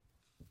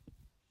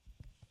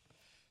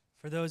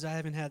For those I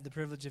haven't had the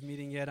privilege of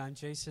meeting yet, I'm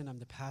Jason. I'm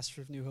the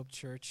pastor of New Hope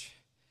Church.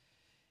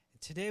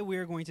 Today we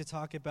are going to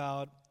talk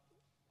about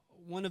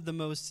one of the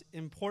most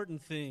important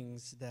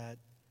things that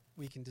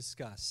we can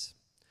discuss.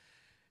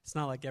 It's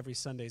not like every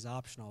Sunday is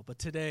optional, but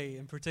today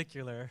in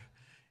particular,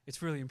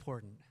 it's really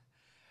important.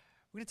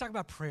 We're going to talk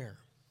about prayer.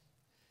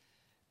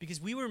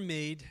 Because we were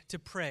made to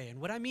pray.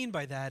 And what I mean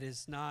by that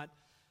is not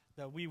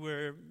that we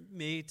were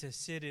made to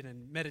sit in a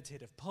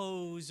meditative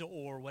pose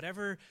or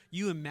whatever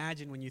you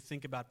imagine when you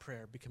think about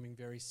prayer, becoming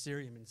very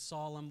serious and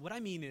solemn. What I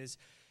mean is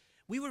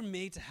we were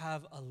made to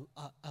have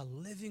a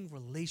living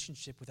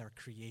relationship with our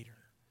Creator.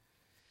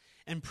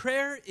 And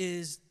prayer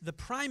is the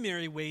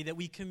primary way that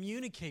we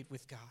communicate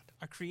with God,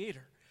 our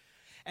Creator.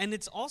 And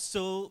it's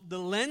also the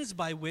lens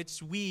by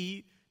which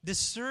we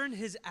discern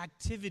His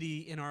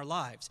activity in our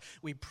lives.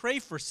 We pray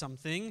for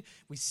something,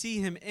 we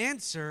see Him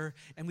answer,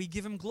 and we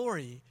give Him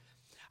glory.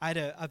 I had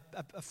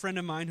a friend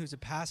of mine who's a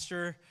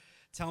pastor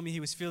tell me he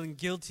was feeling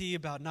guilty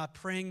about not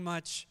praying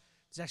much.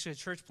 He's actually a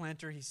church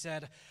planter. He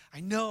said, I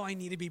know I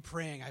need to be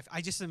praying.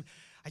 I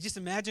just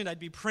imagined I'd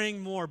be praying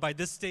more by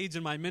this stage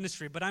in my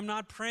ministry, but I'm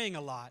not praying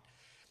a lot.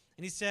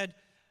 And he said,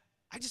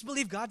 I just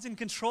believe God's in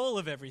control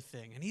of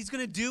everything, and He's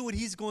going to do what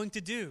He's going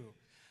to do.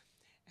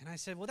 And I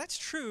said, well, that's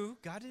true.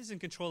 God is in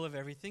control of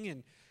everything,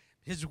 and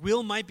His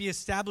will might be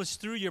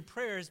established through your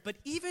prayers, but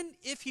even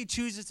if He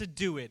chooses to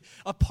do it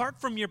apart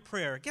from your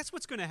prayer, guess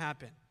what's going to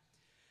happen?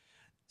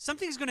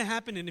 Something's going to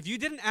happen, and if you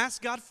didn't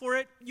ask God for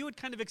it, you would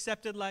kind of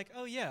accept it like,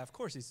 oh yeah, of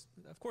course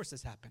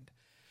this happened.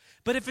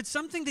 But if it's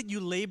something that you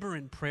labor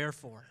in prayer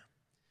for,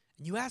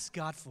 and you ask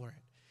God for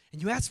it,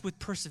 and you ask with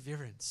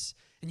perseverance,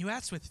 and you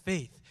ask with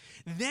faith,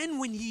 then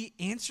when He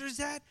answers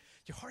that,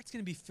 your heart's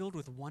going to be filled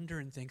with wonder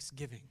and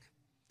thanksgiving.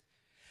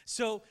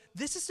 So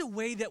this is the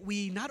way that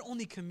we not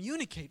only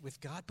communicate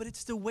with God, but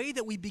it's the way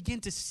that we begin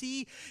to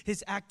see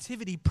His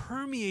activity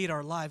permeate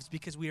our lives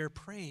because we are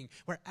praying.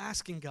 We're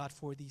asking God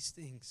for these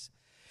things.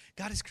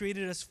 God has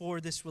created us for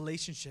this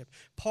relationship.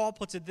 Paul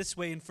puts it this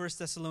way in 1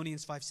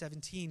 Thessalonians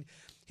 5:17.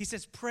 He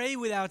says, pray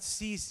without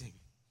ceasing.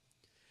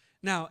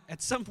 Now,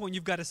 at some point,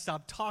 you've got to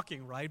stop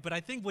talking, right? But I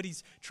think what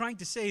he's trying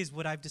to say is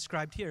what I've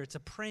described here. It's a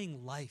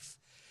praying life.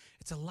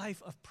 It's a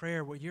life of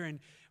prayer where you're in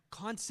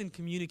constant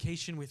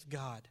communication with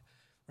God.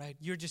 Right?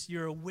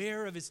 You're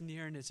aware of His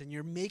nearness, and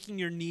you're making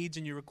your needs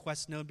and your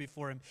requests known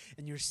before Him,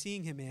 and you're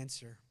seeing Him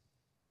answer.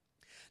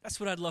 That's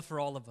what I'd love for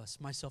all of us,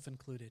 myself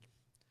included.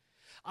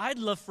 I'd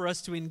love for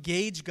us to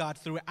engage God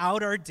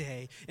throughout our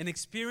day and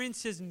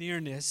experience His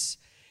nearness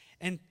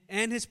and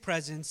His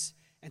presence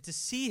and to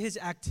see His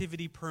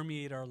activity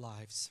permeate our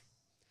lives.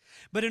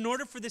 But in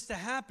order for this to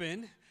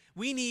happen,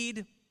 we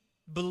need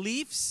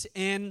beliefs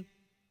and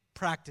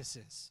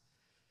practices.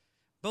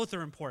 Both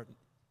are important.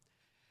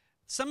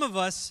 Some of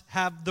us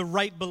have the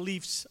right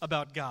beliefs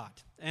about God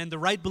and the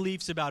right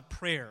beliefs about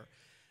prayer,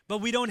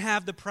 but we don't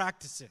have the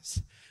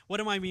practices. What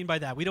do I mean by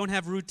that? We don't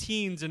have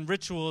routines and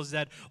rituals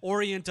that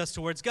orient us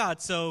towards God.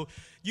 So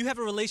you have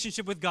a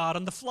relationship with God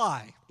on the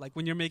fly, like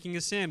when you're making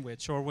a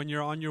sandwich or when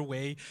you're on your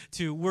way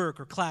to work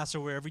or class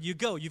or wherever you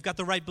go. You've got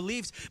the right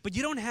beliefs, but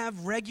you don't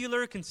have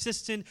regular,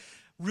 consistent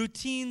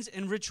routines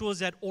and rituals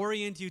that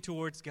orient you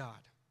towards God.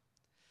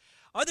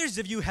 Others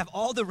of you have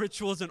all the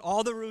rituals and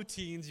all the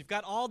routines. You've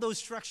got all those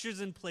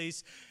structures in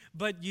place,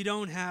 but you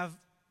don't have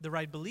the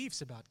right beliefs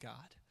about God.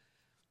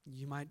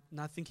 You might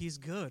not think He's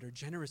good or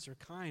generous or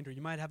kind, or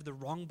you might have the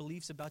wrong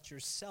beliefs about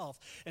yourself.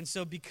 And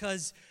so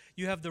because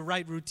you have the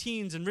right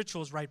routines and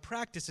rituals, right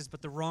practices,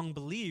 but the wrong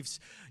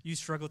beliefs, you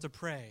struggle to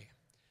pray.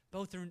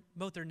 Both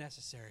are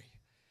necessary.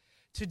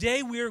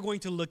 Today we are going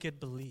to look at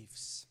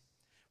beliefs.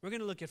 We're going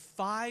to look at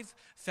 5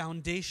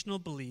 foundational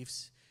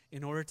beliefs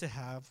in order to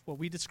have what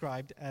we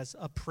described as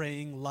a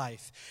praying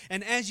life.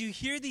 And as you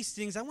hear these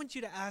things, I want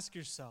you to ask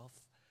yourself,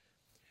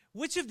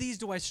 which of these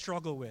do I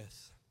struggle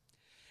with?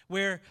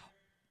 Where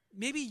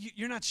maybe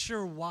you're not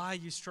sure why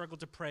you struggle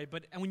to pray,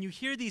 but when you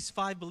hear these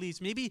 5 beliefs,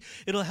 maybe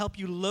it'll help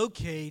you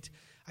locate,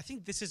 I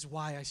think this is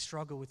why I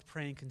struggle with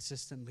praying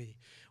consistently,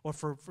 or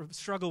for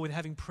struggle with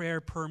having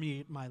prayer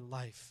permeate my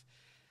life.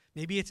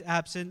 Maybe it's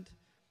absent,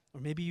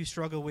 or maybe you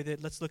struggle with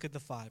it. Let's look at the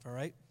 5, all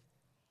right?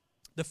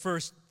 The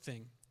first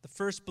thing. The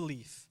first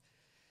belief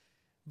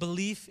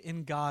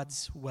in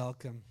God's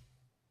welcome.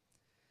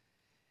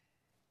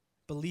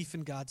 Belief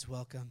in God's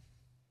welcome.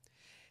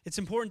 It's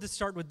important to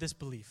start with this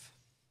belief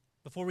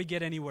before we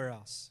get anywhere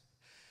else,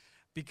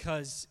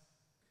 because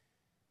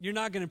you're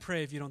not going to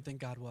pray if you don't think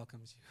God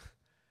welcomes you.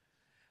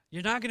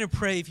 You're not going to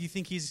pray if you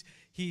think He's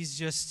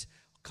just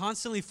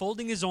constantly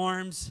folding His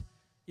arms,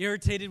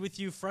 irritated with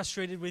you,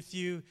 frustrated with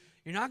you.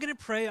 You're not going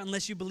to pray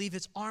unless you believe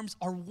His arms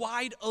are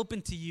wide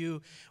open to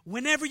you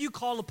whenever you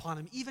call upon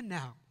Him, even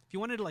now. If you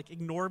wanted to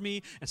ignore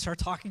me and start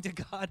talking to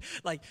God,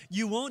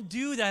 you won't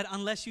do that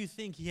unless you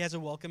think He has a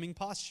welcoming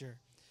posture.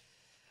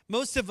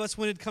 Most of us,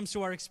 when it comes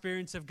to our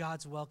experience of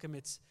God's welcome,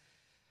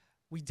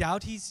 we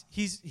doubt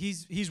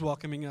He's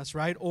welcoming us,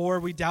 right?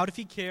 Or we doubt if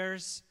He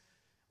cares.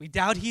 We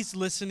doubt He's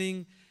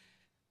listening.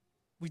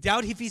 We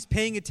doubt if he's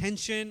paying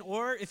attention,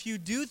 or if you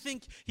do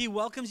think he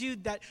welcomes you,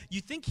 that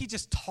you think he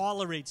just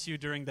tolerates you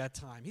during that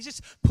time. He's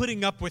just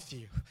putting up with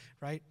you,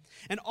 right?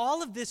 And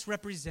all of this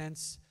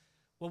represents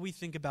what we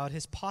think about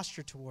his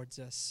posture towards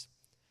us.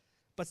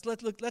 But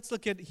let's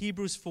look at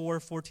Hebrews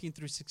 4:14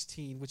 through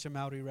 16, which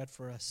Amaury read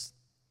for us.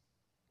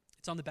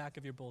 It's on the back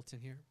of your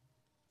bulletin here.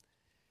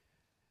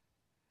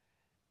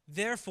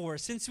 Therefore,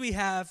 since we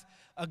have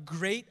a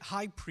great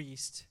high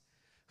priest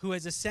who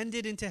has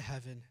ascended into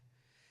heaven,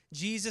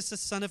 Jesus, the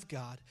Son of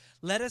God,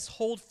 let us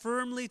hold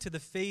firmly to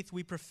the faith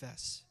we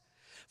profess.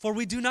 For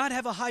we do not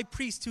have a high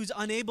priest who's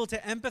unable to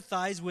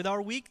empathize with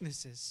our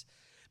weaknesses,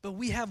 but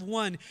we have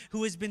one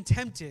who has been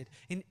tempted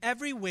in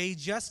every way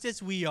just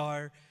as we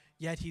are,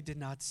 yet he did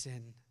not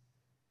sin.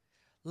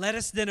 Let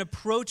us then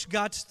approach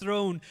God's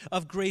throne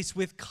of grace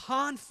with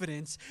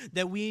confidence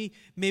that we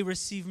may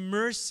receive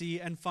mercy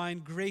and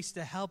find grace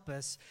to help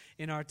us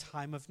in our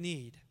time of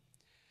need.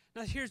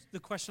 Now, here's the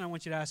question I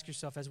want you to ask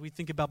yourself as we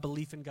think about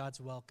belief in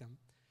God's welcome.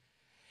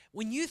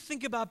 When you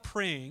think about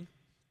praying,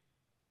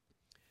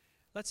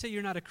 let's say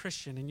you're not a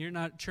Christian and you're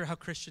not sure how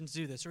Christians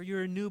do this, or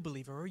you're a new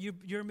believer, or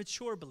you're a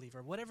mature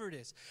believer, whatever it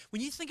is.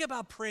 When you think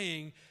about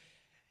praying,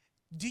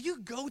 do you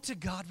go to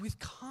God with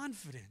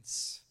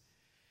confidence?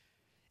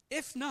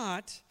 If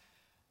not,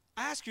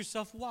 ask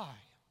yourself why.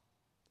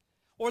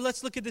 Or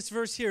let's look at this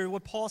verse here,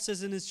 what Paul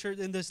says in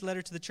this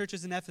letter to the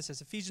churches in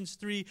Ephesus, Ephesians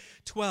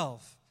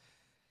 3:12.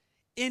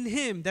 In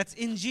him, that's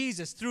in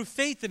Jesus, through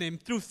faith in him,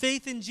 through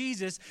faith in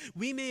Jesus,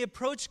 we may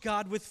approach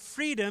God with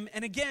freedom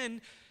and,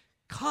 again,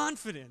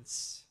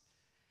 confidence.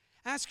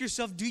 Ask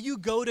yourself, do you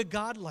go to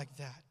God like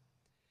that?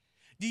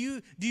 Do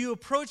you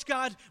approach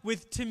God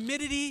with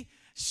timidity,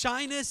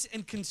 shyness,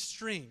 and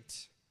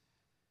constraint?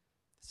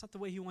 That's not the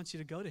way he wants you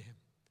to go to him.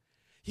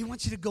 He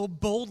wants you to go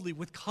boldly,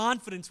 with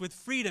confidence, with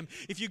freedom.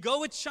 If you go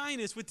with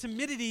shyness, with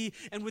timidity,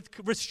 and with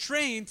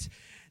restraint,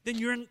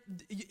 then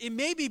it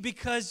may be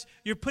because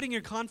you're putting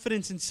your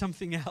confidence in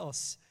something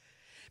else.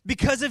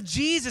 Because of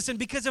Jesus and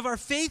because of our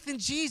faith in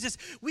Jesus,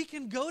 we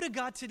can go to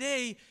God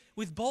today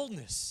with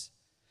boldness.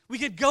 We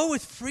could go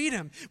with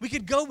freedom. We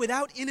could go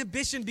without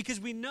inhibition because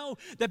we know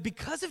that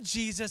because of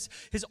Jesus,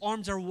 his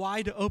arms are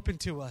wide open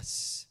to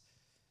us.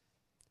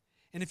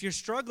 And if you're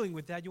struggling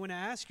with that, you want to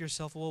ask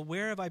yourself, well,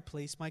 where have I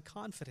placed my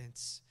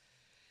confidence?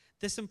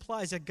 This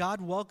implies that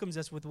God welcomes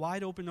us with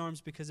wide open arms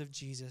because of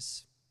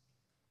Jesus.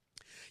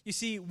 You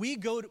see, we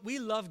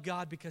love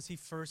God because he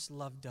first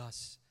loved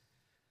us.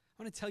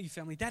 I want to tell you,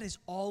 family, that is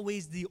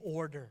always the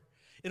order.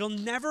 It'll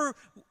never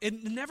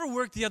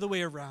work the other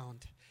way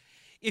around.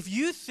 If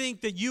you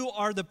think that you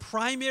are the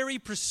primary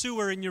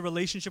pursuer in your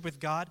relationship with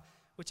God,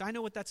 which I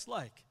know what that's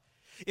like.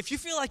 If you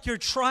feel like you're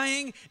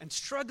trying and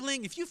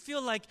struggling, if you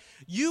feel like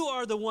you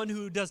are the one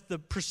who does the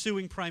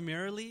pursuing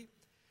primarily,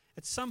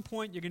 at some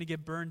point you're going to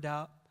get burned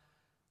out.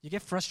 You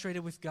get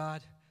frustrated with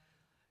God.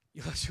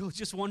 You'll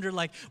just wonder,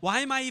 like, why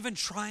am I even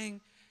trying?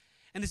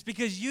 And it's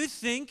because you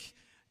think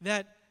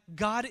that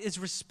God is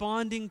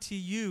responding to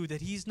you,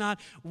 that he's not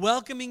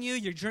welcoming you.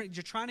 You're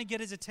trying to get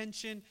his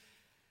attention.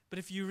 But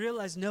if you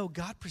realize, no,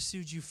 God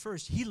pursued you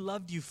first. He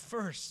loved you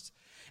first.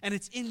 And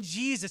it's in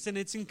Jesus and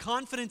it's in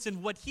confidence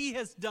in what he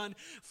has done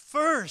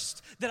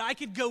first that I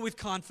could go with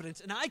confidence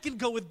and I can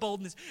go with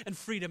boldness and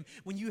freedom.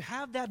 When you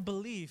have that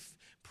belief,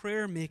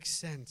 prayer makes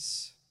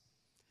sense.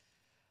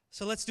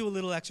 So let's do a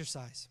little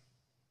exercise.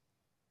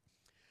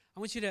 I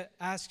want you to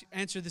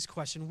answer this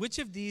question. Which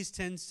of these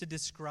tends to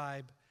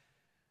describe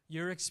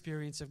your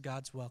experience of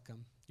God's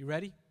welcome? You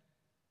ready?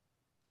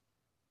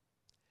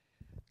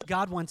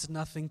 God wants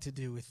nothing to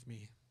do with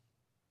me.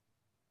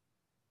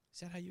 Is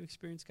that how you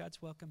experience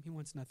God's welcome? He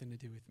wants nothing to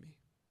do with me.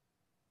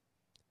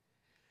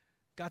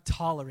 God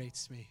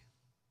tolerates me.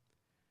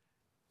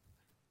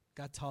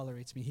 God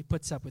tolerates me. He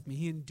puts up with me.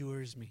 He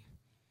endures me.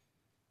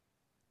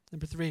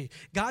 Number 3,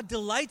 God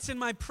delights in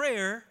my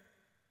prayer,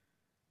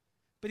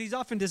 but he's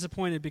often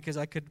disappointed because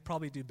I could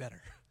probably do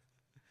better.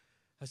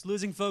 I was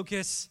losing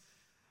focus,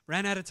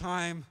 ran out of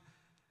time.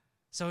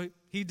 So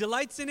he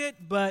delights in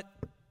it, but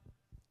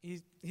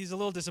he's a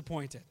little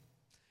disappointed.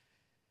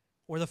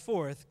 Or the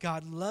 4th,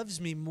 God loves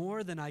me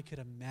more than I could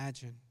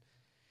imagine,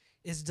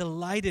 is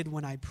delighted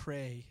when I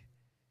pray,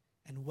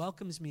 and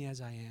welcomes me as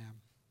I am.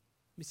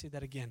 Let me say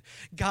that again.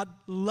 God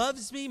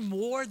loves me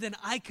more than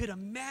I could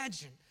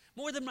imagine,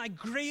 more than my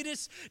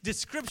greatest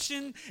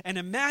description and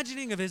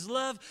imagining of his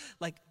love.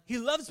 Like, he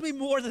loves me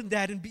more than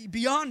that, and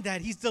beyond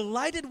that, he's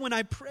delighted when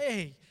I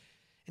pray,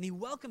 and he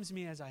welcomes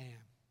me as I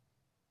am.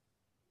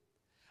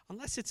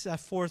 Unless it's a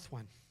 4th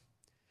one.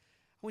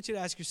 I want you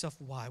to ask yourself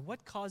why.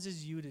 What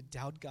causes you to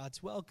doubt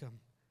God's welcome?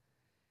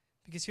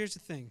 Because here's the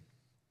thing.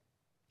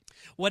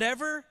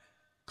 Whatever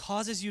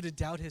causes you to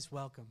doubt his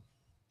welcome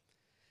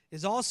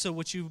is also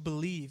what you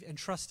believe and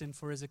trust in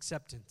for his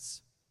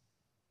acceptance.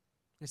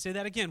 I say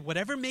that again.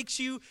 Whatever makes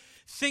you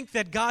think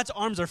that God's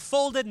arms are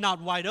folded,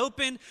 not wide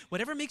open,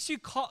 whatever makes you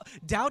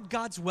doubt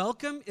God's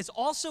welcome is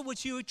also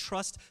what you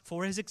trust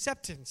for his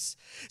acceptance.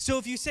 So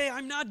if you say,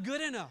 I'm not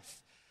good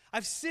enough,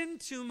 I've sinned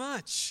too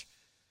much,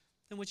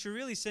 then what you're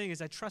really saying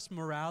is, I trust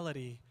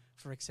morality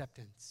for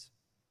acceptance.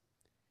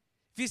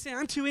 If you say,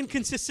 I'm too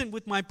inconsistent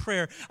with my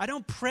prayer, I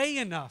don't pray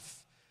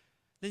enough,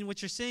 then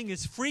what you're saying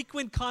is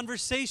frequent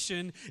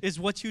conversation is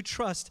what you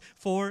trust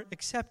for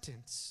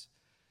acceptance.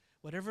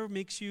 Whatever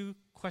makes you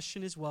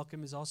question his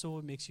welcome is also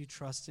what makes you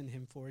trust in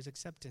him for his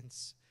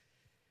acceptance.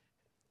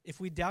 If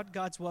we doubt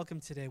God's welcome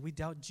today, we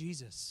doubt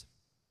Jesus.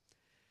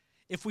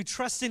 If we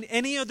trust in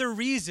any other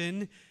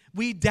reason,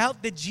 we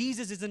doubt that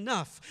Jesus is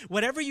enough.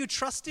 Whatever you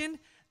trust in,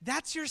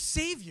 that's your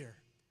Savior.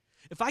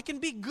 If I can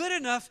be good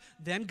enough,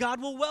 then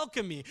God will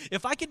welcome me.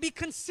 If I can be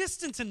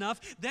consistent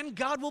enough, then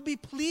God will be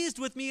pleased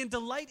with me and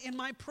delight in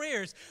my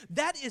prayers.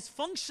 That is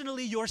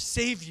functionally your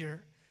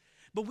Savior.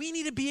 But we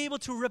need to be able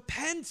to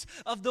repent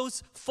of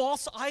those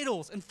false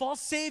idols and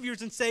false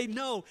saviors and say,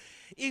 no,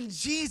 in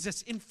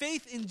Jesus, in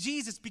faith in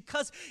Jesus,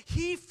 because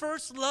he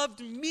first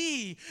loved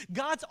me.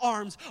 God's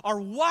arms are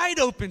wide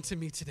open to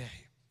me today.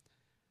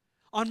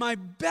 On my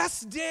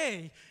best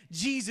day,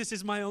 Jesus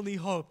is my only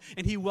hope,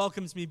 and he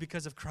welcomes me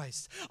because of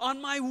Christ. On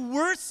my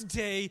worst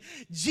day,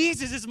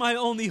 Jesus is my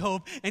only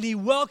hope, and he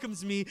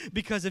welcomes me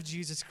because of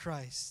Jesus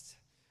Christ.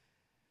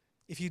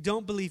 If you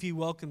don't believe he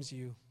welcomes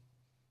you,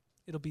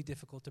 it'll be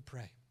difficult to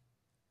pray.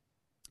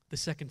 The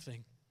second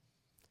thing,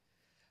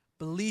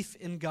 belief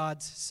in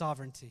God's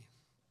sovereignty.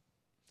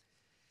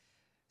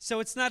 So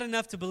it's not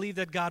enough to believe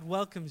that God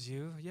welcomes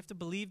you. You have to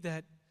believe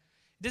that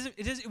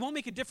it won't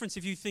make a difference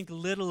if you think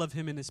little of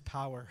him and his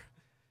power.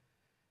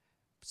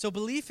 So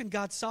belief in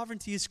God's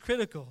sovereignty is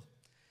critical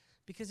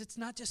because it's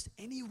not just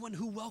anyone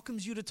who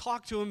welcomes you to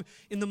talk to him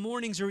in the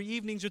mornings or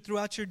evenings or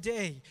throughout your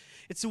day.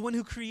 It's the one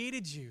who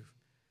created you.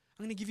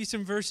 I'm going to give you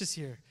some verses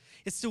here.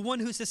 It's the one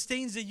who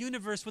sustains the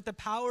universe with the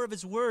power of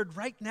his word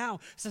right now,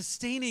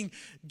 sustaining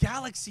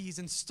galaxies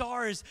and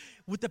stars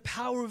with the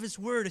power of his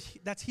word.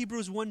 That's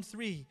Hebrews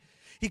 1:3.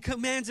 He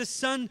commands the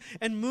sun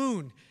and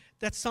moon.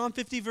 That's Psalm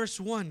 50, verse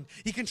 1.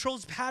 He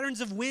controls patterns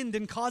of wind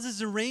and causes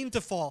the rain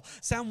to fall.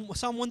 Psalm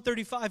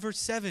 135, verse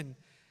 7.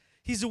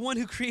 He's the one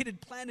who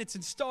created planets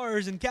and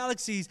stars and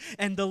galaxies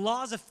and the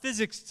laws of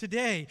physics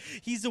today.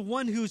 He's the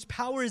one whose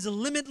power is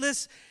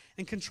limitless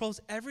and controls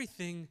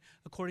everything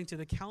according to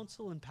the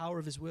counsel and power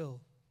of his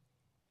will.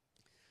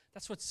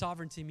 That's what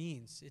sovereignty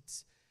means.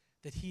 It's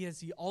that he has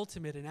the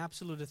ultimate and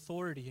absolute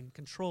authority and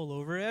control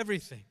over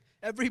everything.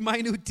 Every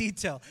minute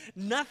detail.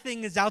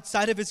 Nothing is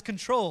outside of his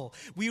control.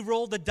 We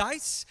roll the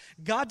dice.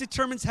 God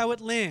determines how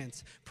it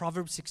lands.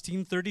 Proverbs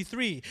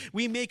 16:33.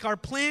 We make our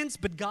plans,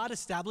 but God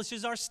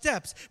establishes our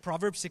steps.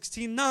 Proverbs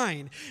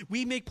 16:9.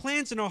 We make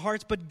plans in our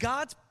hearts, but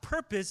God's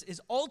purpose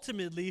is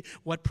ultimately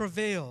what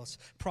prevails.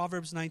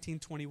 Proverbs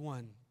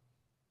 19:21.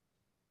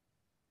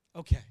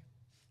 Okay.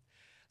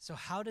 So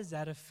how does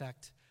that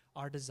affect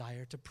our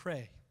desire to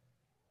pray?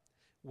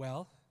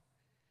 Well,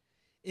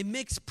 it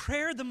makes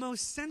prayer the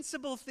most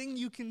sensible thing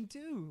you can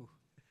do.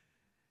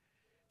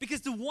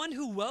 Because the one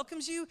who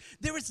welcomes you,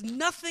 there is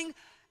nothing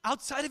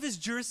outside of his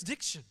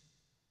jurisdiction.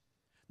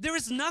 There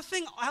is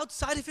nothing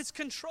outside of his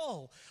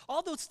control.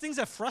 All those things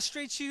that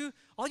frustrate you,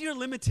 all your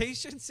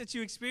limitations that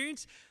you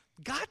experience,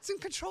 God's in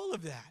control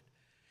of that.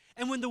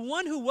 And when the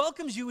one who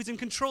welcomes you is in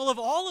control of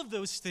all of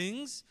those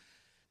things,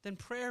 then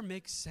prayer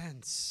makes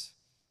sense.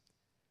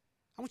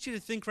 I want you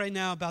to think right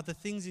now about the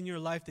things in your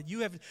life that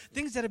you have,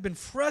 things that have been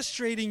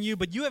frustrating you,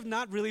 but you have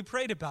not really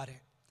prayed about it.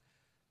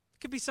 It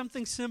could be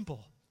something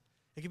simple.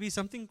 It could be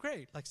something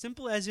great. Like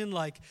simple as in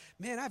like,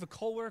 man, I have a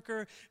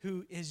coworker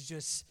who is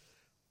just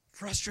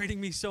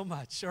frustrating me so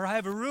much. Or I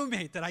have a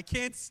roommate that I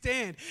can't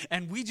stand,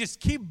 and we just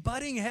keep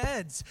butting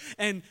heads.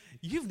 And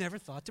you've never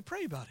thought to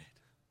pray about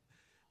it.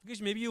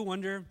 Because maybe you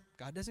wonder,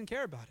 God doesn't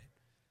care about it.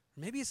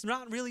 Or maybe it's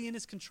not really in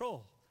his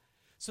control.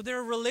 So there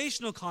are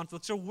relational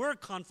conflicts or work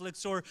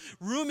conflicts or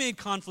roommate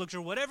conflicts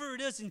or whatever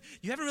it is, and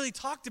you haven't really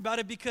talked about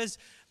it because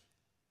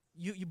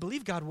you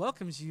believe God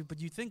welcomes you,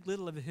 but you think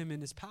little of him and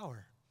his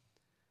power.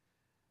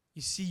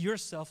 You see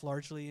yourself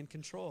largely in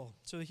control.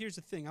 So here's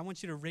the thing. I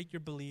want you to rate your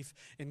belief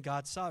in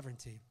God's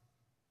sovereignty.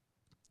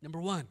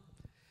 Number one,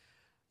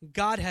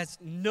 God has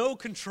no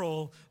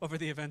control over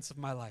the events of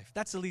my life.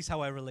 That's at least how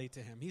I relate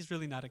to him. He's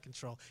really not in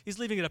control. He's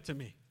leaving it up to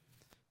me.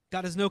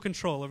 God has no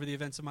control over the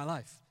events of my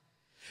life.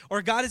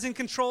 Or God is in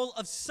control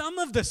of some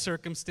of the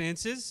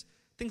circumstances,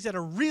 things that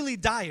are really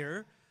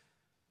dire,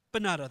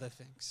 but not other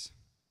things.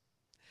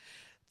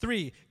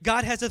 3,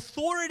 God has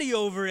authority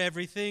over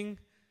everything,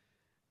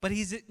 but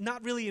he's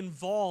not really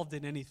involved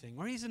in anything.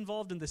 Or he's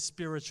involved in the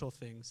spiritual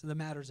things, the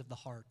matters of the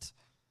heart.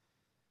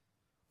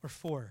 Or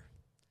 4,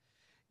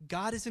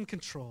 God is in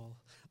control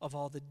of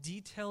all the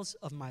details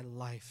of my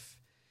life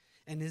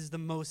and is the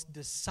most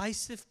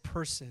decisive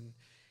person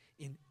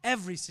in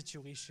every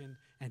situation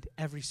and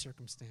every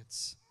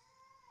circumstance.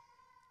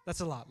 That's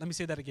a lot. Let me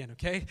say that again,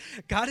 okay?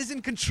 God is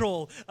in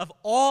control of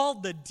all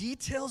the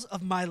details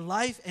of my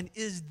life and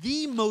is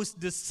the most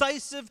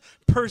decisive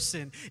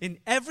person in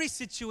every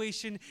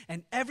situation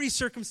and every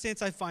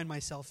circumstance I find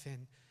myself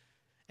in.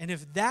 And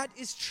if that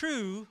is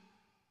true,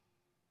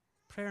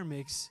 prayer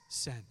makes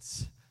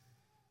sense.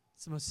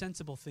 It's the most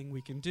sensible thing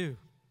we can do.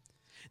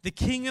 the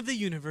King of the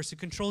universe who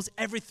controls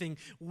everything,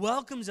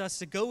 welcomes us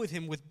to go with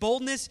him with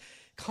boldness,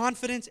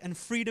 confidence, and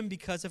freedom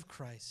because of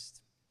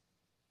Christ.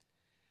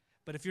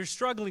 But if you're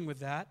struggling with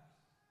that,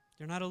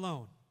 you're not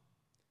alone.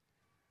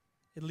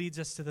 It leads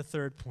us to the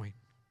third point.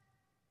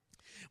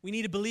 We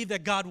need to believe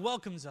that God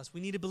welcomes us.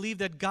 We need to believe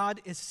that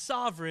God is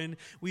sovereign.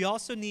 We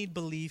also need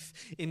belief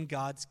in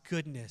God's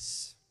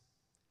goodness.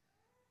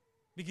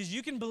 Because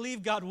you can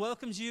believe God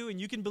welcomes you and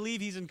you can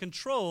believe he's in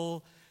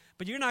control,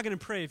 but you're not going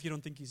to pray if you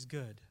don't think he's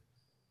good.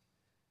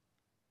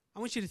 I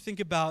want you to think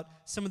about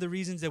some of the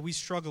reasons that we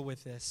struggle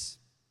with this.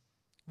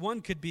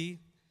 One could be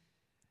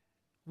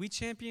we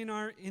champion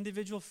our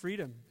individual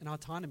freedom and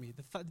autonomy.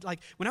 Like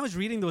when I was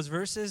reading those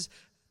verses,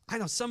 I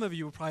know some of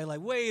you were probably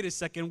like, wait a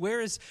second, where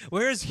is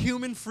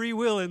human free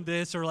will in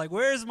this? Or like,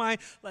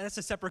 that's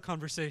a separate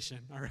conversation,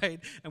 all right?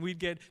 And we'd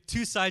get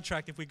too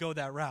sidetracked if we go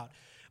that route.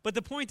 But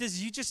the point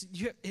is,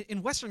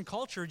 in Western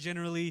culture,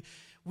 generally,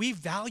 we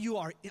value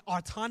our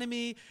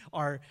autonomy,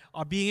 our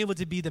being able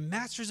to be the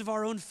masters of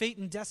our own fate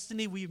and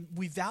destiny.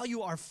 We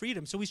value our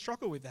freedom, so we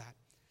struggle with that.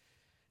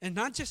 And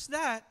not just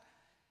that,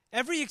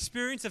 every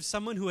experience of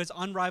someone who has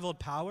unrivaled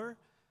power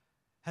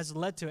has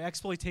led to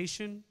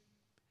exploitation,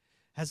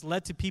 has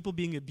led to people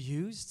being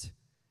abused,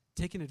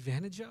 taken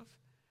advantage of.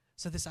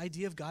 So this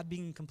idea of God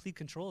being in complete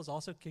control is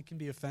also can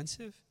be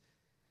offensive.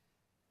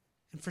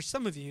 And for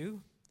some of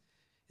you,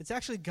 it's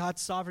actually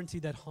God's sovereignty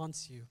that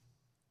haunts you.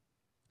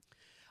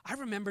 I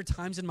remember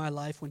times in my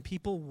life when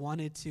people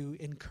wanted to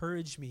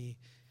encourage me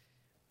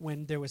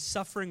when there was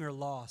suffering or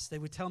loss. They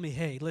would tell me,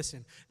 hey,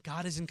 listen,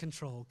 God is in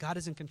control. God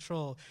is in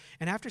control.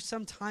 And after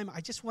some time,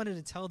 I just wanted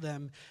to tell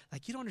them,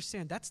 like, you don't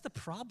understand, that's the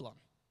problem.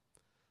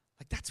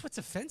 Like, that's what's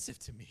offensive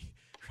to me,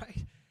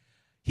 right?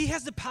 He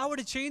has the power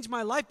to change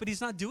my life, but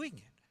he's not doing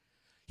it.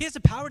 He has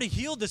the power to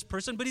heal this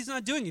person, but he's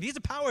not doing it. He has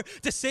the power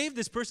to save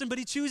this person, but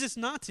he chooses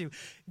not to.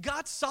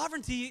 God's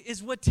sovereignty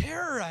is what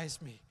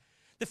terrorized me.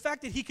 The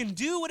fact that he can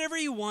do whatever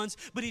he wants,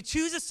 but he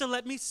chooses to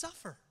let me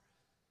suffer.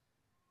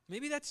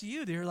 Maybe that's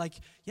you. They're like,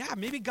 yeah,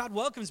 maybe God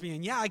welcomes me.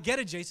 And yeah, I get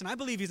it, Jason. I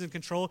believe he's in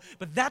control,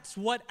 but that's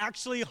what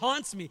actually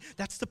haunts me.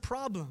 That's the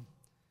problem.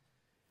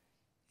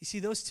 You see,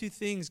 those two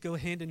things go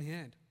hand in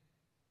hand.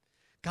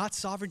 God's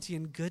sovereignty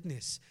and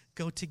goodness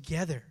go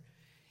together.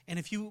 And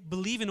if you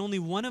believe in only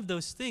one of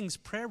those things,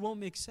 prayer won't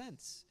make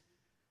sense.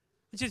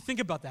 I want you to think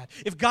about that.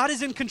 If God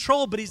is in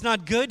control, but he's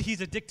not good,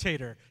 he's a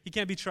dictator. He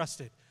can't be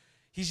trusted.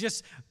 He's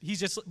just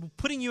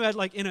putting you at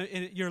like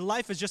your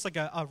life is just like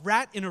a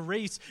rat in a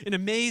race, in a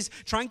maze,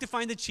 trying to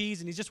find the cheese,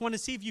 and he just wants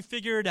to see if you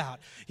figure it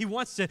out. He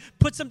wants to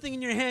put something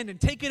in your hand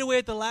and take it away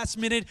at the last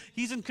minute.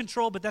 He's in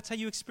control, but that's how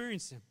you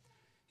experience him.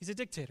 He's a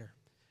dictator.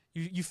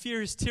 You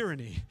fear his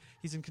tyranny.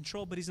 He's in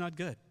control, but he's not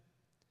good.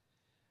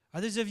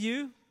 Others of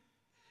you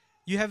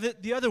have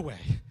it the other way.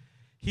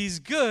 He's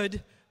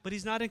good, but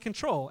he's not in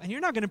control, and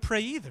you're not going to pray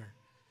either.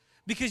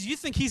 Because you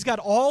think he's got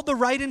all the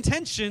right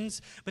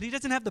intentions, but he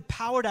doesn't have the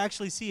power to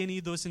actually see any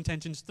of those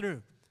intentions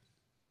through.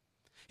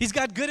 He's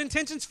got good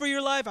intentions for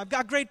your life. I've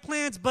got great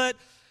plans, but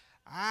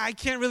I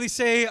can't really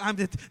say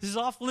this is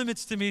off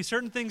limits to me.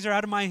 Certain things are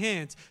out of my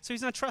hands. So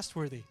he's not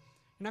trustworthy.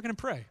 You're not going to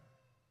pray.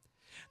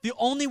 The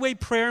only way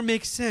prayer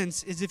makes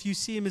sense is if you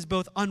see him as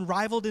both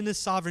unrivaled in his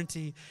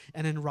sovereignty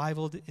and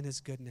unrivaled in his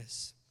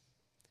goodness.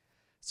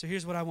 So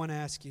here's what I want to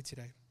ask you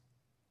today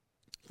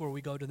before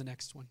we go to the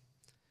next one.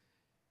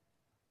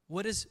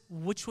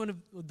 Which one of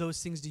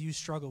those things do you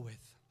struggle with?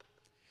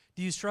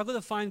 Do you struggle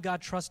to find God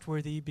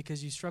trustworthy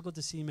because you struggle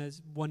to see him as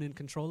one in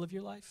control of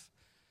your life?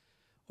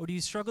 Or do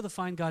you struggle to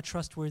find God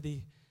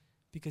trustworthy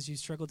because you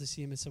struggle to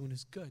see him as someone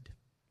who's good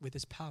with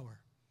his power?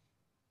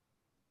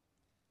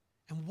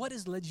 And what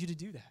has led you to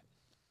do that?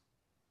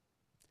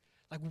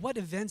 Like, what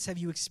events have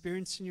you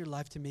experienced in your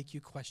life to make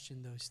you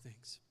question those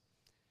things?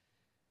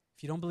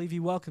 If you don't believe he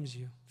welcomes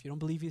you, if you don't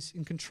believe he's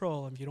in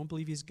control, if you don't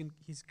believe he's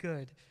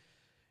good,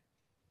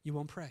 you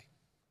won't pray.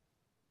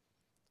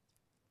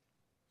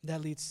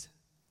 That leads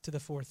to the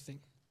fourth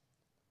thing.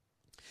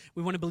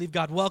 We want to believe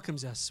God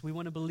welcomes us. We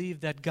want to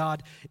believe that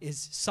God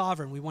is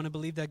sovereign. We want to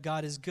believe that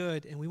God is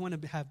good. And we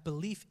want to have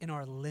belief in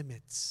our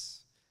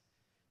limits.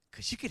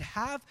 Because you could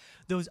have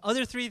those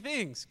other three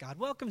things. God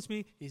welcomes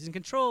me, he's in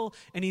control,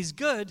 and he's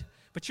good.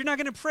 But you're not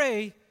going to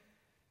pray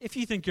if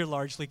you think you're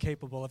largely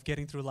capable of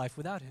getting through life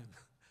without him.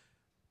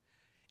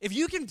 If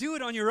you can do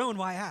it on your own,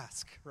 why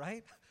ask,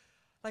 right?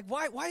 Like,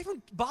 why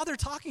even bother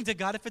talking to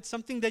God if it's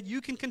something that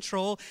you can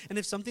control and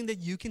if something that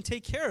you can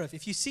take care of,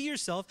 if you see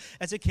yourself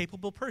as a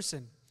capable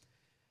person?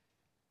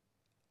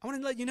 I want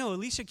to let you know,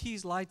 Alicia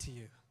Keys lied to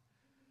you.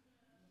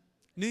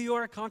 New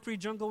York, concrete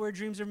jungle where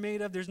dreams are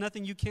made of, there's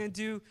nothing you can't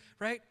do,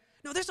 right?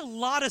 No, there's a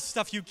lot of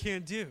stuff you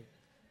can't do.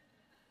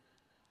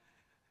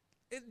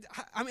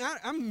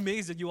 I'm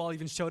amazed that you all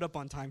even showed up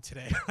on time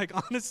today. Like,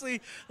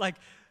 honestly, like,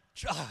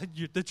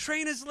 the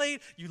train is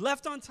late, you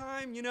left on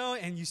time,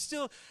 and you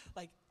still,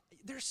 like,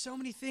 there's so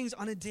many things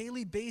on a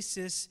daily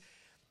basis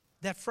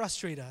that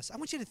frustrate us. I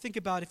want you to think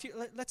about,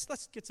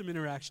 let's get some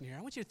interaction here.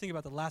 I want you to think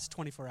about the last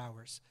 24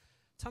 hours.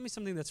 Tell me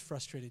something that's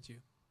frustrated you.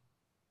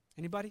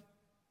 Anybody?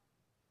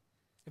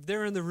 If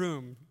they're in the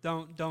room,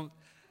 don't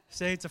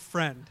say it's a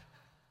friend.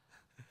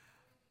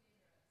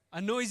 A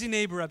noisy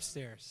neighbor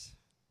upstairs.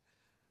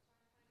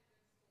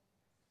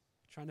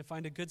 Trying to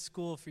find a good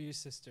school for you,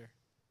 sister.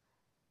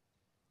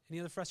 Any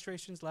other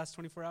frustrations last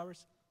 24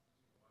 hours?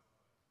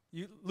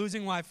 You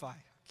losing Wi-Fi.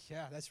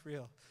 Yeah, that's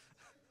real.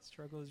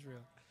 Struggle is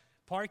real.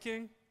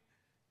 Parking.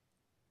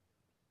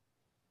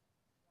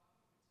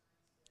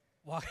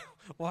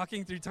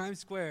 Walking through Times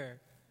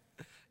Square.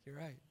 You're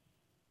right.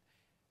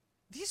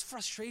 These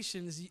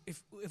frustrations,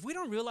 if we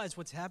don't realize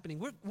what's happening,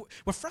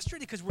 we're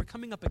frustrated because we're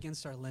coming up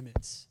against our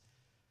limits.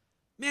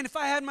 Man, if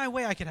I had my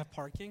way, I could have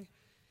parking.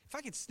 If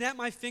I could snap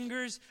my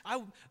fingers,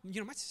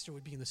 my sister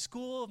would be in the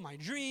school of my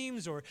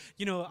dreams, or,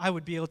 I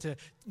would be able to,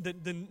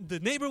 the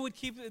neighbor would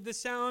keep the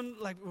sound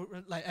like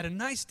at a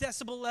nice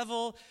decibel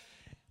level.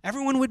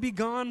 Everyone would be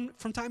gone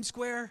from Times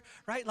Square,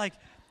 right? Like,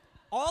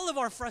 all of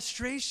our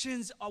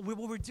frustrations, what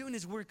we're doing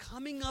is we're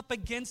coming up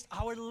against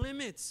our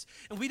limits.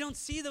 And we don't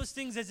see those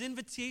things as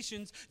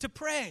invitations to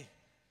pray.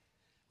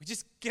 We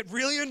just get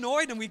really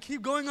annoyed and we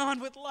keep going on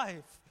with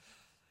life.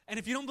 And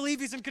if you don't believe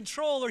he's in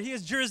control or he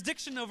has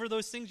jurisdiction over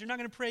those things, you're not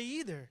going to pray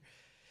either.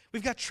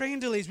 We've got train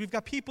delays. We've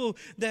got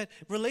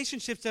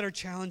relationships that are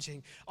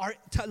challenging. Our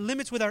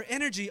limits with our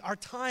energy, our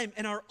time,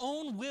 and our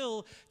own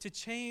will to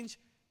change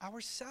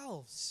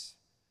ourselves.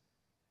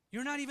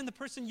 You're not even the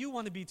person you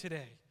want to be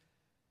today.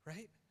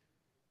 Right?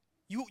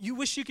 You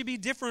wish you could be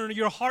different, or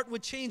your heart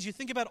would change. You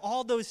think about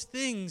all those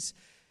things.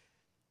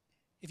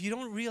 If you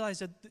don't realize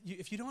that,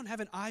 if you don't have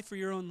an eye for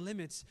your own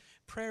limits,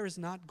 prayer is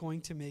not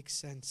going to make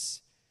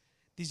sense.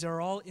 These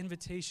are all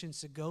invitations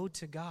to go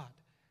to God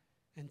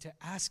and to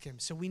ask him.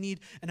 So we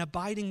need an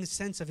abiding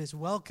sense of his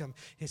welcome,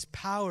 his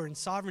power and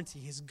sovereignty,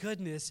 his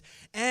goodness,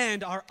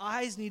 and our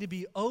eyes need to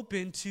be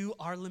open to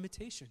our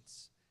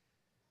limitations.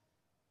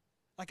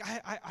 Like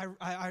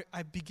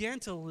I began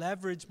to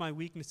leverage my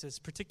weaknesses,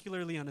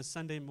 particularly on a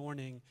Sunday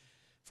morning,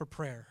 for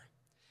prayer.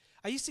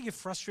 I used to get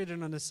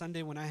frustrated on a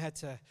Sunday when I had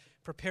to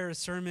prepare a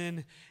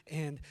sermon,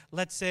 and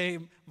let's say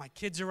my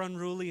kids are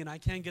unruly and I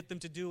can't get them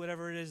to do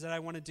whatever it is that I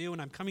want to do,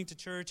 and I'm coming to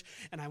church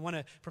and I want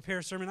to prepare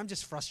a sermon. I'm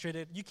just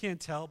frustrated. You can't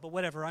tell, but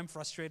whatever, I'm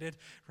frustrated,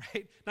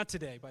 right? Not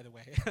today, by the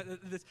way.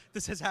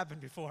 This has happened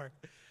before.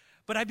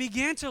 But I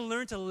began to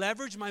learn to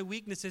leverage my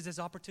weaknesses as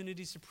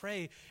opportunities to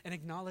pray and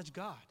acknowledge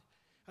God.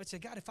 I would say,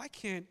 God, if I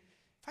can't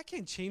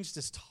change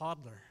this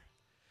toddler,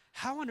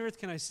 how on earth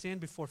can I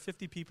stand before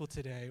 50 people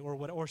today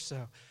or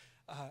so?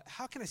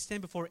 How can I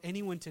stand before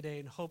anyone today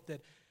and hope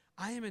that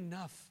I am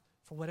enough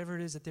for whatever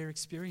it is that they're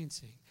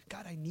experiencing?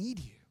 God, I need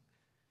you.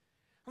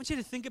 I want you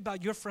to think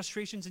about your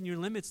frustrations and your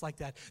limits like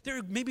that. There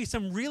are maybe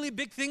some really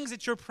big things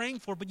that you're praying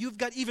for, but you've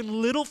got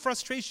even little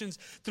frustrations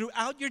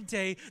throughout your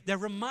day that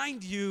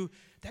remind you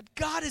that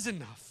God is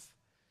enough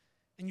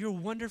and you're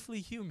wonderfully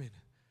human,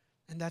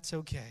 and that's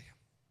okay.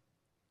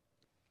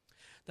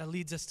 That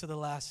leads us to the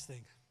last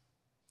thing.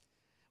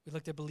 We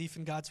looked at belief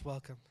in God's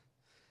welcome,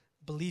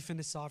 belief in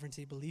his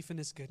sovereignty, belief in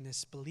his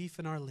goodness, belief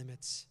in our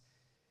limits.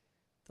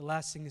 The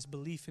last thing is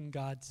belief in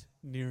God's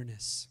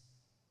nearness.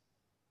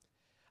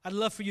 I'd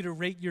love for you to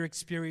rate your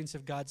experience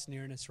of God's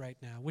nearness right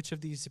now. Which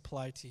of these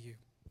apply to you?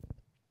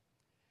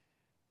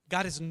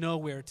 God is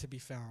nowhere to be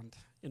found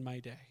in my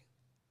day.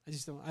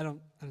 I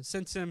don't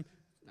sense him.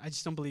 I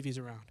just don't believe he's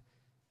around.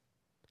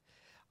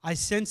 I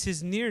sense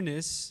his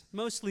nearness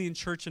mostly in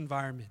church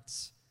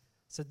environments.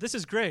 So this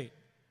is great,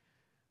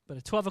 but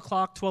at 12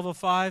 o'clock,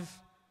 12:05,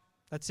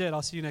 that's it.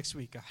 I'll see you next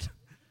week, God.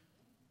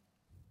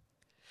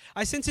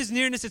 I sense his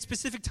nearness at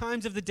specific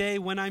times of the day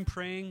when I'm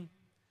praying,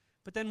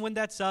 but then when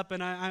that's up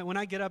and when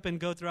I get up and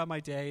go throughout my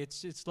day,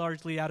 it's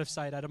largely out of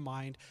sight, out of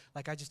mind.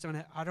 Like I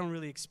don't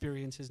really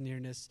experience his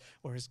nearness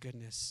or his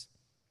goodness.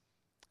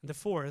 And the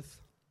fourth,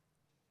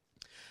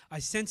 I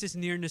sense his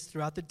nearness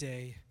throughout the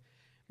day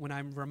when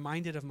I'm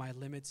reminded of my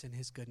limits and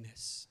his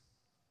goodness.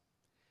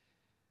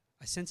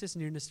 I sense his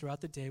nearness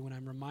throughout the day when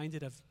I'm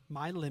reminded of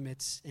my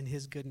limits and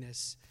his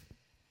goodness.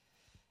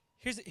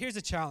 Here's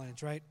a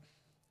challenge, right?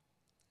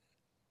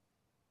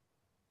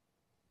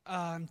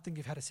 I'm thinking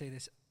of how to say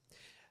this.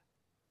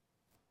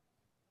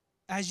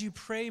 As you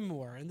pray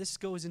more, and this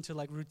goes into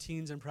like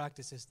routines and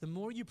practices, the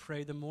more you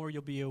pray, the more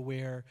you'll be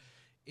aware,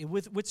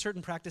 with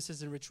certain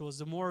practices and rituals,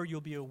 the more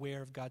you'll be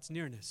aware of God's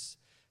nearness.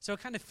 So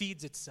it kind of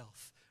feeds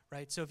itself.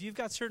 Right? So if you've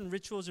got certain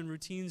rituals and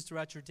routines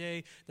throughout your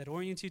day that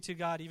orient you to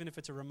God, even if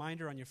it's a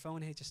reminder on your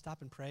phone, hey, just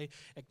stop and pray.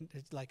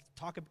 Like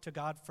talk to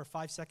God for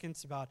 5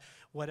 seconds about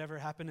whatever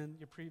happened in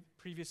your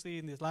previously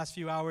in the last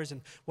few hours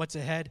and what's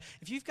ahead.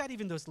 If you've got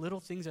even those little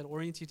things that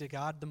orient you to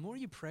God, the more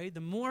you pray, the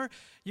more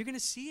you're going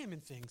to see him in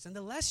things. And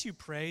the less you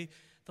pray,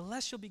 the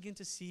less you'll begin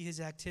to see his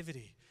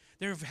activity.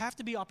 There have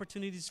to be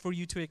opportunities for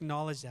you to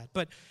acknowledge that.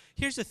 But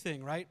here's the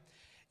thing, right?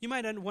 You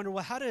might wonder,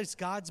 well, how does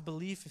God's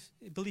belief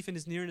in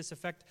his nearness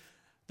affect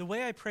the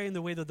way I pray and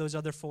the way that those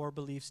other four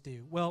beliefs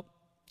do? Well,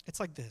 it's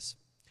like this.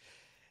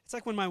 It's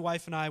like when my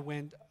wife and I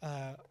went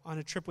on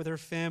a trip with her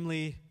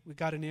family. We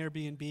got an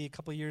Airbnb a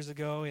couple years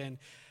ago, and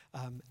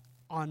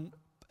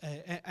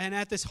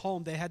at this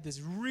home, they had this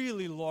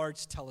really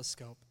large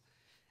telescope.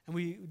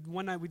 And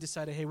one night we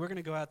decided, hey, we're going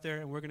to go out there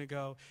and we're going to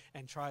go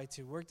and try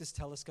to work this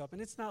telescope.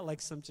 And it's not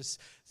like some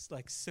just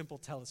like simple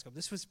telescope.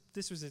 This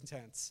was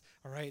intense,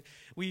 all right?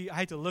 I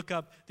had to look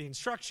up the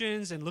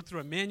instructions and look through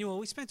a manual.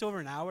 We spent over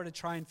an hour to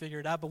try and figure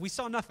it out, but we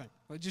saw nothing.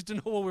 We just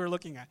didn't know what we were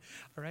looking at,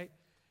 all right?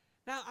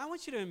 Now, I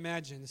want you to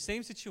imagine the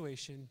same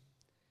situation,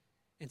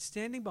 and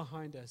standing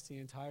behind us the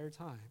entire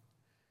time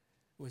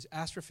was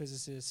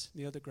astrophysicist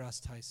Neil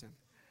deGrasse Tyson.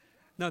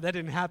 No, that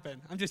didn't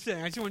happen. I'm just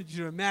saying, I just wanted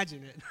you to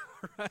imagine it,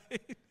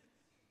 right?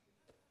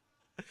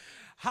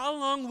 How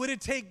long would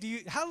it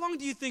take? How long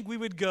do you think we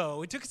would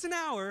go? It took us an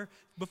hour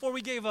before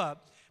we gave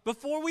up,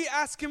 before we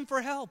asked him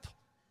for help.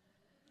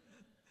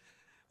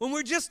 When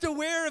we're just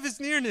aware of his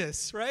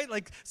nearness, right?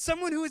 Like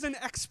someone who is an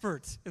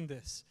expert in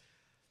this.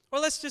 Or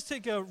let's just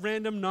take a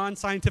random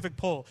non-scientific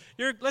poll.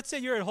 Let's say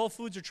you're at Whole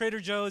Foods or Trader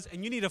Joe's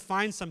and you need to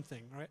find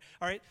something, right?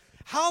 All right.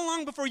 How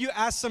long before you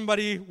ask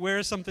somebody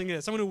where something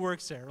is? Someone who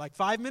works there. Like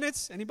 5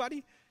 minutes?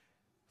 Anybody?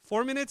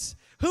 4 minutes?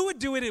 Who would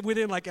do it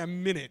within like a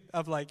minute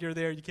of like you're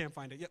there, you can't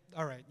find it? Yep.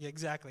 All right. Yeah,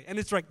 exactly. And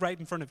it's like right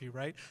in front of you,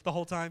 right? The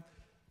whole time.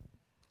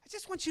 I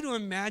just want you to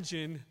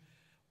imagine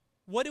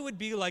what it would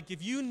be like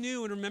if you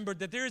knew and remembered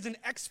that there is an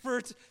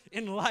expert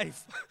in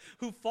life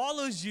who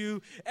follows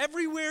you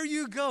everywhere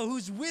you go,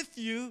 who's with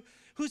you,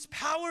 whose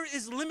power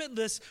is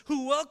limitless,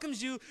 who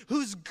welcomes you,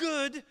 who's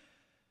good,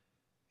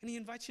 and he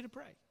invites you to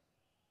pray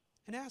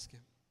and ask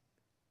him.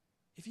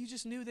 If you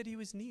just knew that he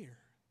was near.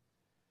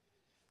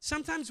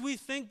 Sometimes we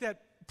think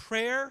that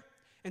prayer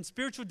and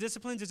spiritual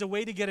disciplines is a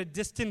way to get a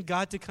distant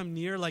God to come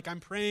near, like I'm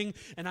praying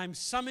and I'm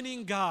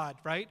summoning God,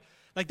 right?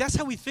 Like that's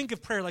how we think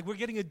of prayer, like we're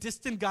getting a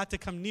distant God to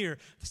come near.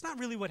 That's not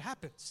really what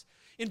happens.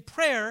 In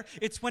prayer,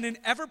 it's when an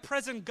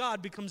ever-present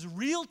God becomes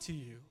real to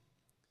you.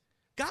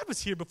 God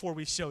was here before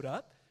we showed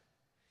up.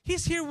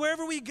 He's here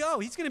wherever we go.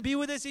 He's going to be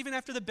with us even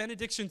after the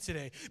benediction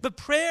today. But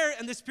prayer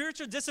and the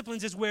spiritual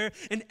disciplines is where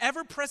an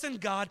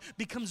ever-present God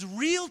becomes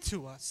real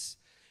to us,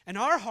 and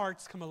our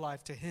hearts come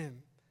alive to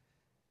him.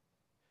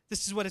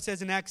 This is what it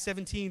says in Acts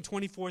 17,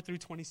 24 through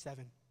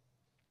 27.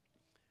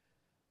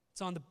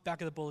 It's on the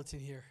back of the bulletin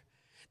here.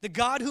 The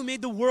God who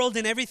made the world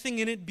and everything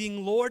in it,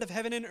 being Lord of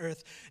heaven and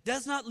earth,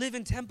 does not live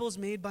in temples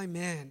made by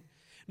man,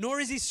 nor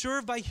is he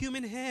served by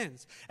human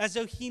hands, as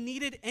though he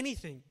needed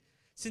anything,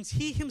 since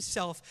he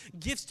himself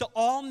gives to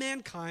all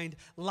mankind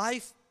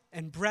life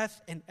and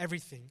breath and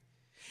everything.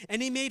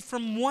 And he made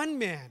from one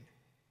man,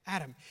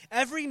 Adam,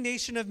 every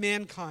nation of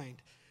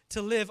mankind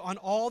to live on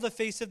all the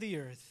face of the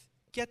earth.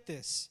 Get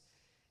this,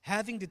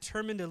 having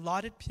determined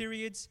allotted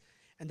periods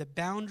and the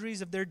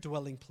boundaries of their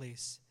dwelling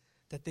place,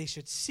 that they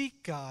should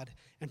seek God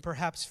and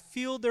perhaps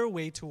feel their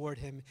way toward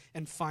him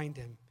and find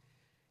him.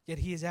 Yet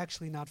he is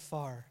actually not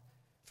far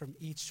from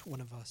each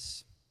one of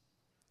us.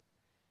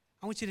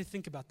 I want you to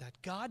think about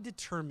that. God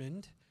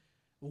determined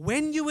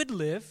when you would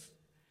live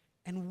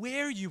and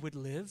where you would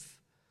live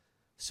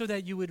so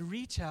that you would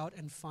reach out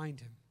and find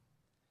him.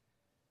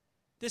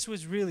 This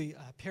was really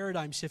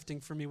paradigm shifting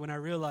for me when I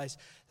realized,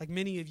 like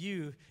many of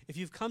you, if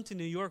you've come to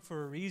New York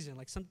for a reason,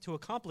 like to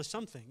accomplish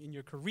something in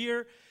your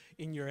career,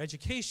 in your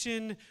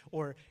education,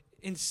 or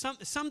in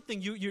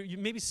something, you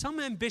maybe some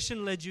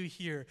ambition led you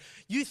here.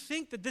 You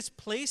think that this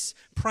place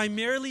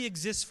primarily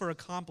exists for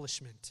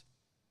accomplishment.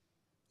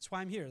 That's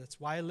why I'm here. That's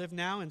why I live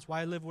now, and it's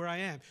why I live where I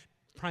am,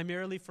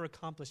 primarily for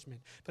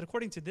accomplishment. But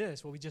according to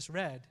this, what we just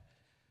read,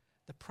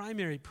 the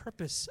primary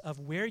purpose of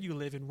where you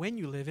live and when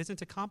you live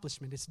isn't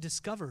accomplishment, it's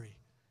discovery.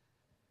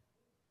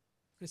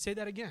 I'm going to say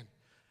that again.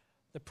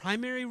 The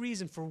primary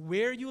reason for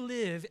where you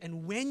live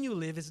and when you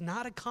live is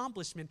not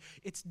accomplishment,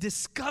 it's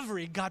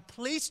discovery. God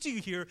placed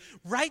you here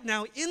right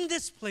now in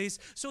this place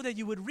so that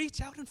you would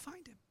reach out and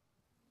find him.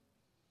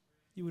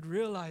 You would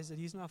realize that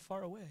he's not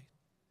far away.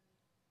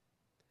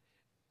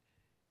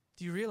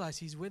 Do you realize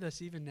he's with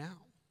us even now?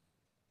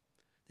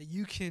 That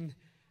you can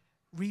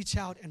reach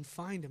out and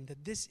find him,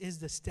 that this is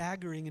the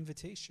staggering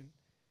invitation.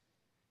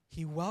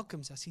 He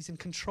welcomes us. He's in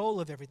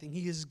control of everything.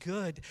 He is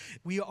good.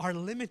 We are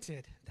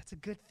limited. That's a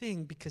good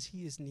thing because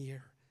he is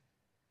near.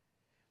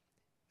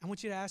 I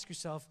want you to ask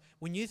yourself,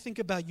 when you think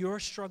about your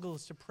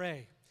struggles to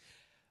pray,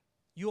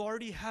 you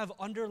already have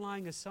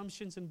underlying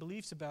assumptions and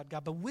beliefs about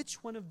God, but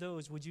which one of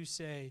those would you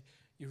say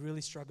you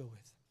really struggle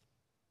with?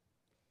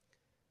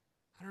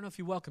 I don't know if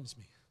he welcomes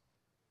me.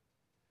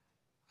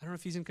 I don't know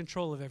if he's in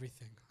control of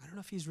everything. I don't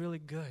know if he's really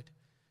good.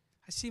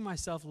 I see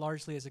myself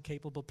largely as a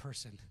capable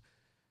person,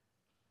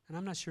 and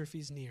I'm not sure if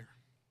he's near.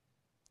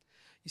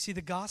 You see,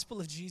 the gospel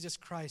of Jesus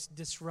Christ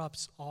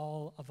disrupts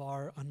all of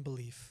our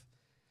unbelief.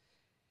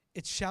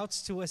 It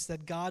shouts to us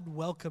that God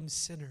welcomes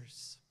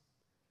sinners,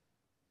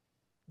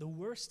 the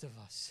worst of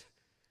us,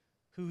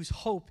 whose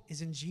hope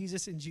is in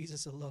Jesus and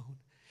Jesus alone.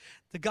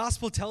 The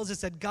gospel tells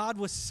us that God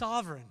was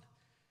sovereign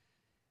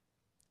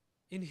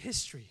in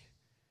history.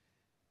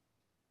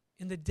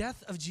 In the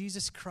death of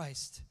Jesus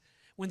Christ,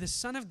 when the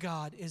Son of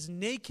God is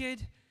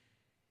naked,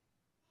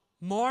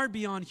 marred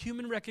beyond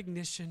human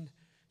recognition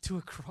to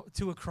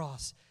a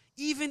cross,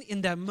 even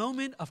in that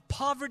moment of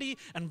poverty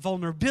and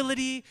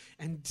vulnerability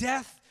and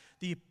death,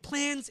 the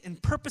plans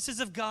and purposes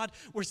of God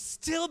were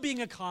still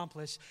being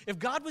accomplished. If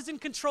God was in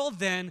control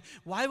then,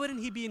 why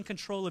wouldn't he be in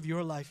control of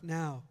your life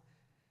now?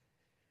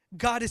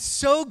 God is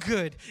so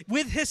good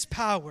with his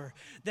power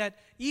that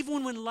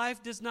even when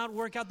life does not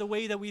work out the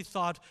way that we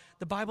thought,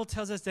 the Bible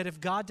tells us that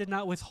if God did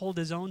not withhold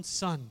his own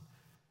son,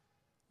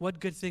 what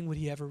good thing would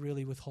he ever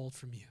really withhold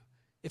from you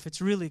if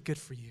it's really good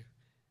for you?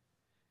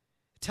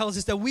 It tells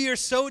us that we are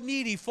so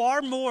needy,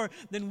 far more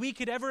than we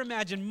could ever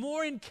imagine,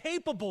 more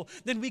incapable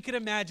than we could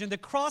imagine. The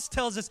cross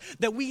tells us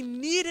that we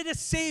needed a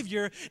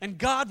Savior, and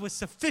God was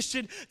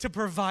sufficient to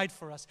provide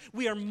for us.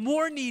 We are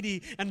more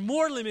needy and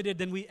more limited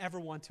than we ever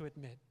want to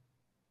admit.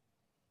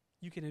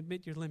 You can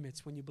admit your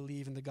limits when you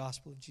believe in the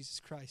gospel of Jesus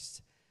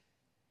Christ.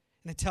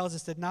 And it tells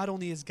us that not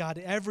only is God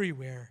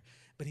everywhere,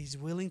 but he's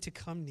willing to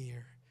come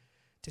near,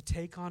 to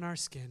take on our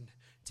skin,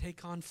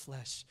 take on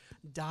flesh,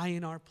 die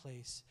in our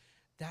place.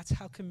 That's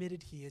how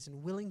committed he is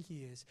and willing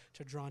he is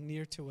to draw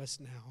near to us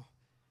now.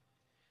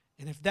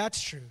 And if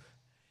that's true,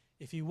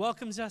 if he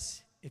welcomes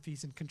us, if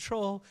he's in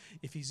control,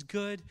 if he's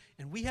good,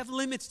 and we have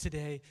limits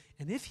today,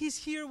 and if he's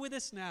here with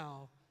us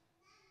now,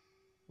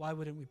 why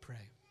wouldn't we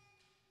pray?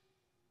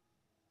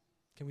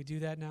 Can we do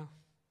that now?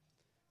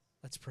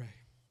 Let's pray.